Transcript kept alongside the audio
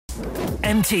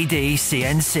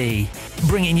MTDCNC,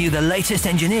 bringing you the latest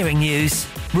engineering news,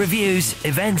 reviews,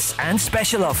 events and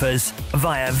special offers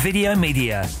via video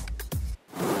media.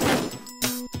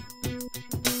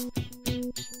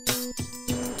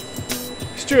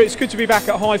 Stuart, it's good to be back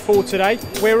at Hyfore today.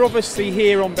 We're obviously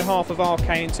here on behalf of RK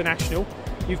International.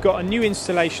 You've got a new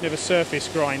installation of a surface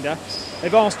grinder.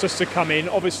 They've asked us to come in.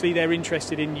 Obviously they're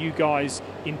interested in you guys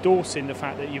endorsing the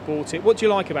fact that you bought it. What do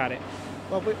you like about it?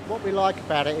 Well, what we like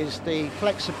about it is the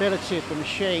flexibility of the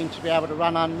machine to be able to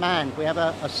run unmanned. We have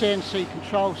a CNC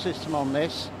control system on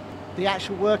this. The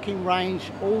actual working range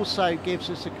also gives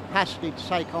us the capacity to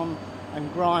take on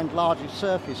and grind larger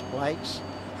surface plates.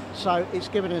 So it's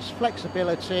given us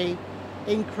flexibility,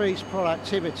 increased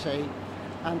productivity,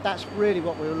 and that's really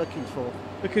what we were looking for.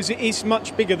 Because it is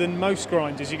much bigger than most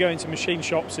grinders. You go into machine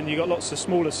shops and you've got lots of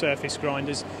smaller surface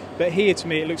grinders, but here to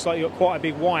me it looks like you've got quite a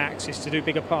big Y-axis to do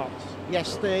bigger parts.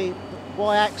 Yes, the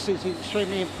Y-axis is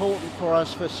extremely important for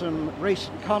us for some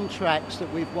recent contracts that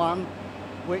we've won,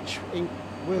 which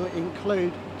will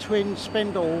include twin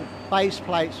spindle base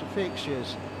plates for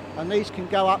fixtures, and these can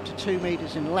go up to 2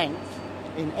 meters in length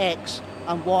in X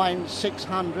and Y in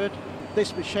 600.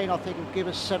 This machine I think will give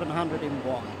us 700 in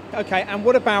Y. Okay, and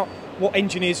what about what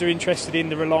engineers are interested in,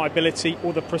 the reliability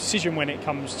or the precision when it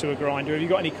comes to a grinder? Have you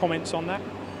got any comments on that?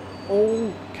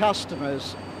 All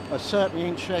customers are certainly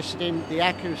interested in the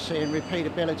accuracy and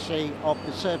repeatability of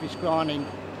the surface grinding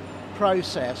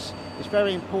process. It's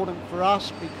very important for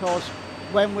us because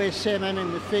when we're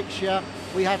cementing the fixture,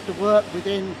 we have to work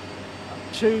within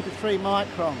 2 to 3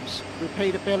 microns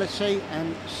repeatability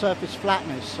and surface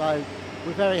flatness. So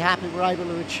we're very happy we're able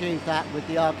to achieve that with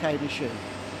the RK machine.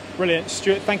 Brilliant.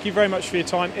 Stuart, thank you very much for your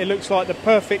time. It looks like the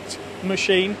perfect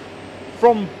machine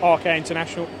from RK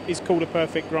International is called a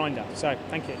perfect grinder. So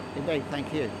thank you. Indeed,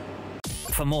 thank you.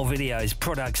 For more videos,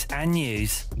 products and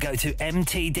news, go to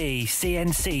mtdcnc.com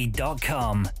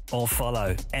or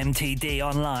follow MTD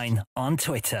Online on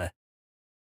Twitter.